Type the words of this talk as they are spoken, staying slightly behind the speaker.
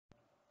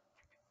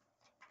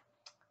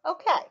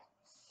Okay,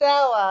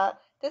 so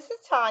this is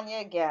Tanya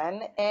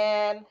again,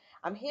 and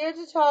I'm here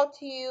to talk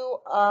to you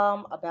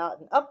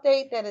about an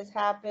update that has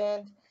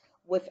happened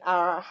with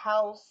our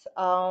house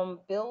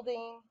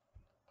building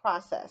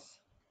process.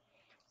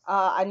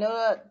 I know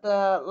that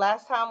the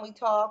last time we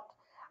talked,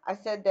 I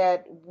said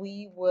that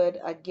we would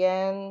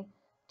again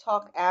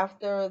talk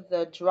after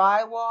the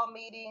drywall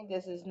meeting.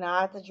 This is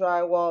not the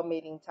drywall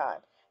meeting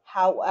time.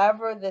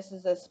 However, this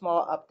is a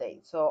small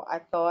update. So I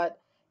thought,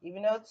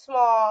 even though it's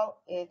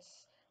small,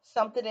 it's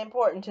something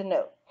important to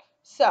note.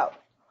 So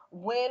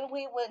when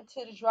we went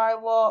to the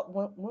drywall,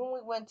 when we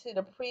went to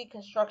the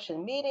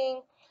pre-construction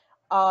meeting,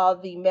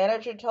 the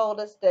manager told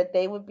us that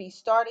they would be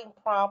starting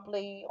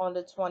promptly on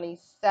the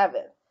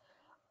 27th.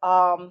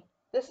 um,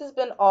 this has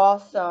been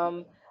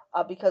awesome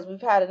because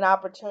we've had an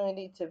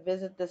opportunity to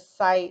visit the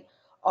site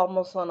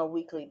almost on a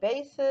weekly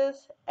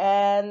basis,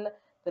 and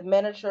the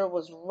manager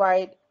was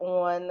right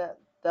on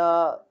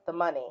the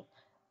money.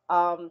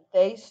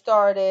 They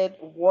started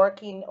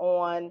working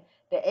on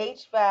the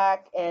HVAC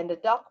and the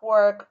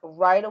ductwork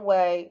right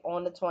away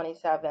on the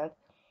 27th.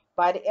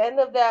 By the end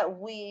of that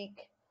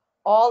week,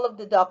 all of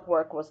the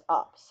ductwork was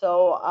up.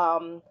 So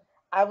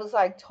I was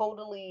like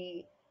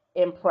totally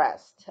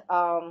impressed.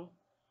 And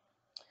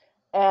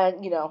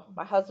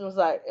my husband was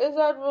like, "Is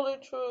that really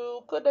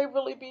true? Could they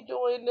really be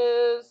doing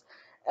this?"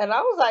 And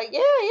I was like,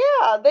 "Yeah,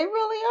 yeah, they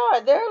really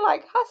are. They're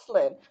like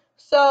hustling."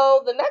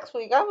 So the next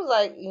week, I was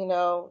like,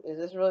 "Is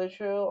this really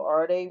true?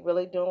 Are they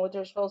really doing what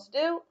they're supposed to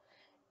do?"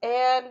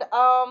 And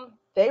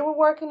they were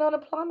working on the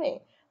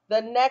plumbing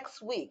the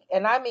next week.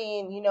 And I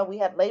mean, we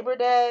had Labor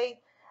Day,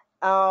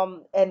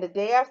 and the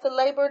day after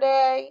Labor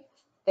Day,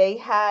 they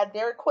had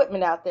their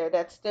equipment out there.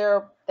 That's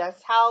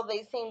how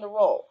they seem to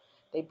roll.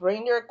 They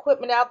bring their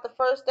equipment out the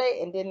first day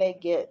and then they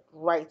get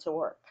right to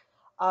work.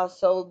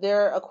 So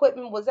their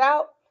equipment was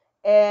out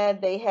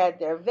and they had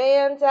their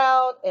vans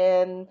out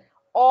and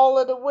all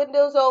of the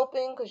windows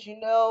open because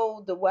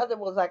the weather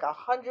was like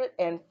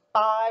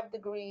 105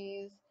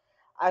 degrees.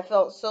 I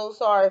felt so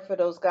sorry for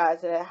those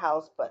guys in that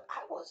house, but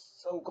I was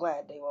so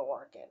glad they were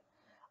working.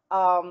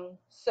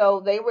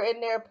 So they were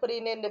in there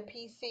putting in the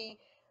PVC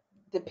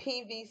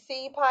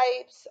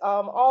pipes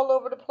all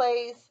over the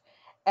place,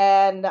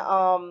 and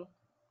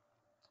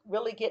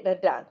really getting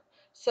it done.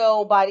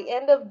 So by the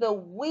end of the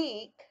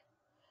week,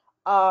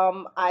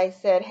 I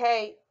said,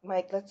 "Hey,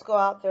 Mike, let's go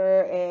out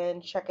there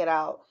and check it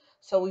out."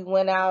 So we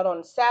went out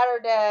on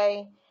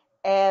Saturday,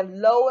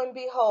 and lo and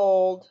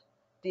behold,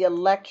 the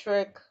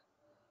electric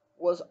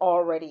was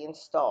already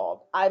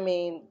installed. I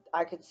mean,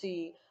 I could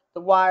see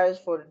the wires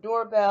for the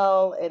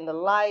doorbell and the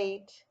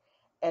light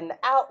and the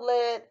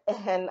outlet,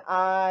 and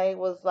I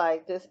was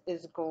like, this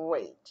is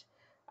great.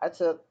 I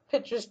took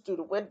pictures through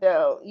the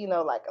window,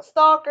 like a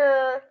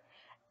stalker,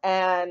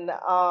 and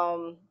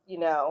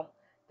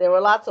there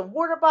were lots of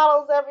water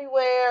bottles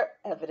everywhere,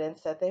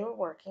 evidence that they were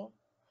working.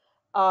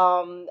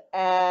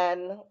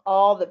 And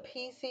all the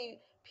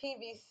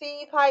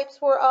PVC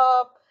pipes were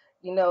up.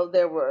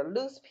 There were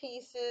loose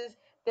pieces.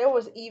 There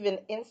was even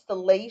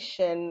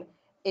installation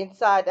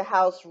inside the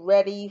house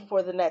ready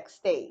for the next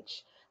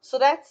stage. So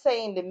that's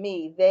saying to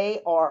me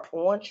they are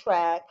on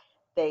track.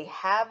 They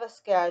have a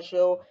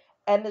schedule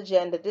and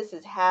agenda. This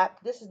is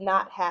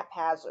not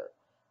haphazard.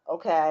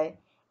 Okay?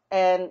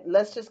 And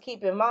let's just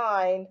keep in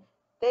mind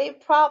they've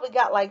probably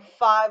got like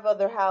five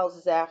other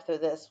houses after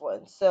this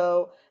one.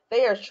 So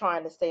they are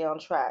trying to stay on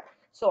track.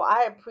 So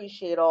I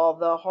appreciate all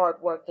the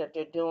hard work that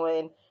they're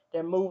doing.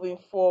 They're moving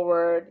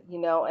forward,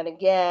 and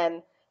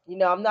again,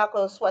 I'm not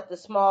going to sweat the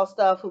small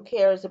stuff. Who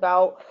cares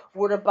about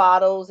water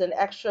bottles and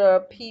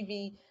extra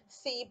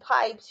PVC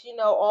pipes?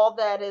 All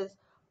that is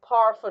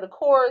par for the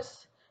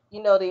course.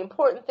 The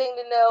important thing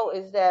to know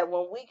is that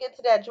when we get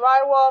to that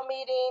drywall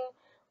meeting,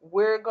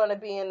 we're going to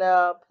be in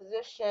a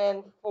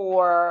position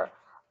for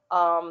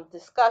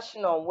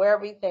discussion on where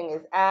everything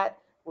is at.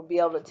 We'll be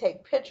able to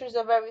take pictures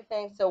of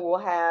everything, so we'll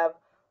have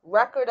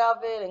record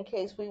of it in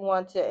case we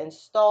want to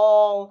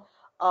install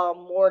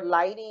more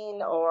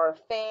lighting or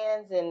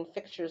fans and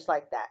fixtures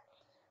like that.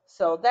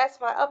 So that's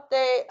my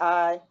update.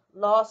 I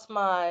lost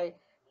my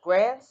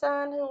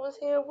grandson who was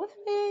here with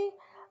me,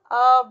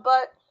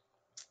 but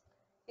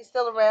he's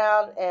still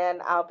around,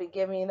 and I'll be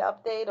giving you an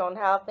update on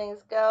how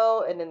things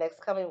go in the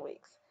next coming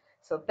weeks.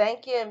 So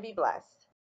thank you and be blessed.